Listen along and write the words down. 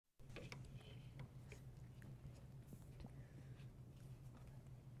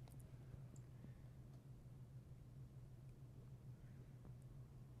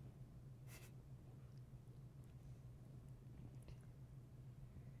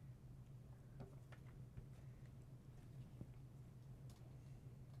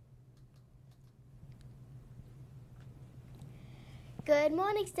Good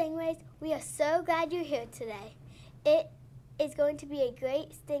morning, Stingrays. We are so glad you're here today. It is going to be a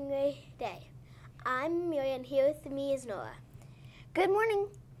great Stingray day. I'm Miriam, and here with me is Nora. Good morning.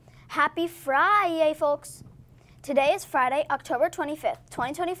 Happy Friday, folks. Today is Friday, October 25th,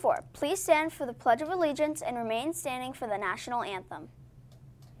 2024. Please stand for the Pledge of Allegiance and remain standing for the National Anthem.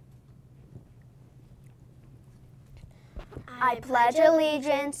 I pledge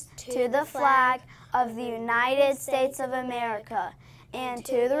allegiance to the flag of the United States of America and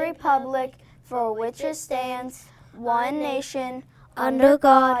to the republic for which it stands, one nation, under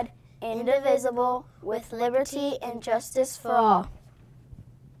God, indivisible, with liberty and justice for all.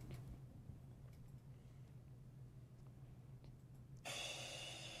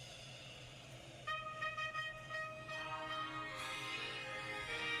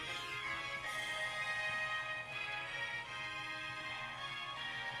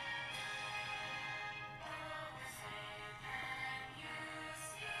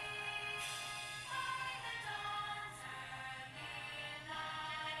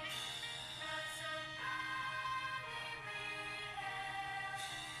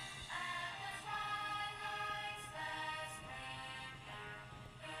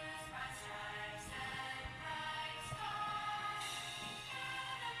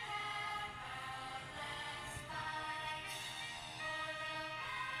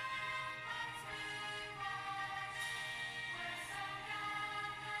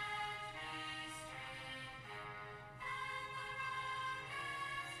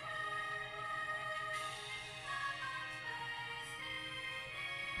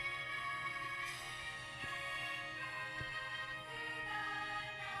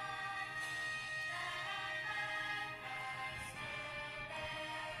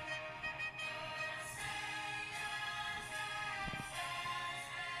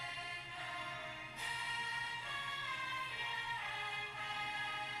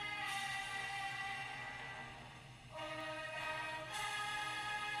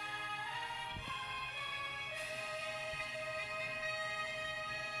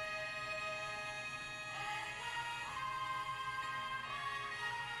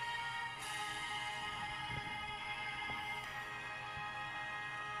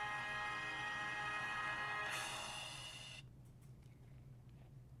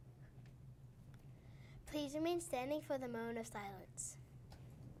 Please remain standing for the moment of silence.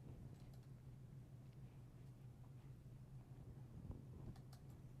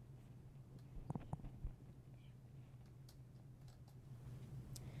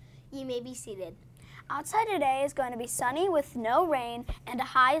 You may be seated. Outside today is going to be sunny with no rain and a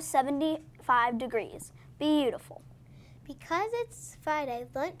high of 75 degrees. Beautiful. Because it's Friday,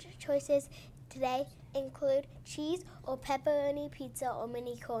 lunch choices today include cheese or pepperoni pizza or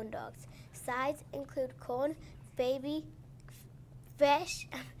mini corn dogs. Sides include corn, baby fresh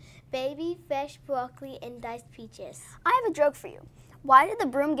broccoli, and diced peaches. I have a joke for you. Why did the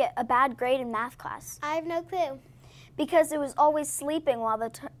broom get a bad grade in math class? I have no clue. Because it was always sleeping while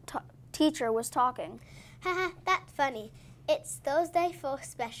the teacher was talking. Haha, that's funny. It's Thursday for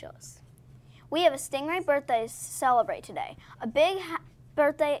specials. We have a Stingray birthday to celebrate today. A big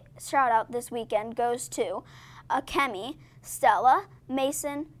birthday shout out this weekend goes to Kemi, Stella,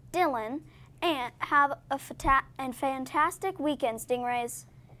 Mason, Dylan, and have a fantastic weekend, Stingrays.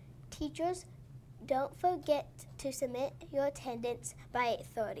 Teachers, don't forget to submit your attendance by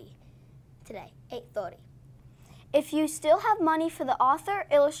 8:30 today, 8:30. If you still have money for the author,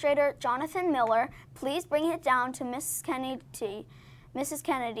 illustrator, Jonathan Miller, please bring it down to Mrs.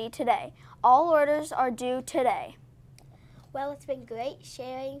 Kennedy today. All orders are due today. Well, it's been great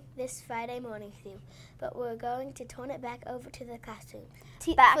sharing this Friday morning with you, but we're going to turn it back over to the classroom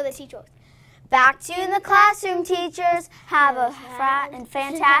for the teachers. Back to the classroom, teachers. Have a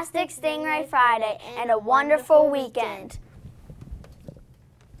fantastic Stingray Friday and a wonderful weekend.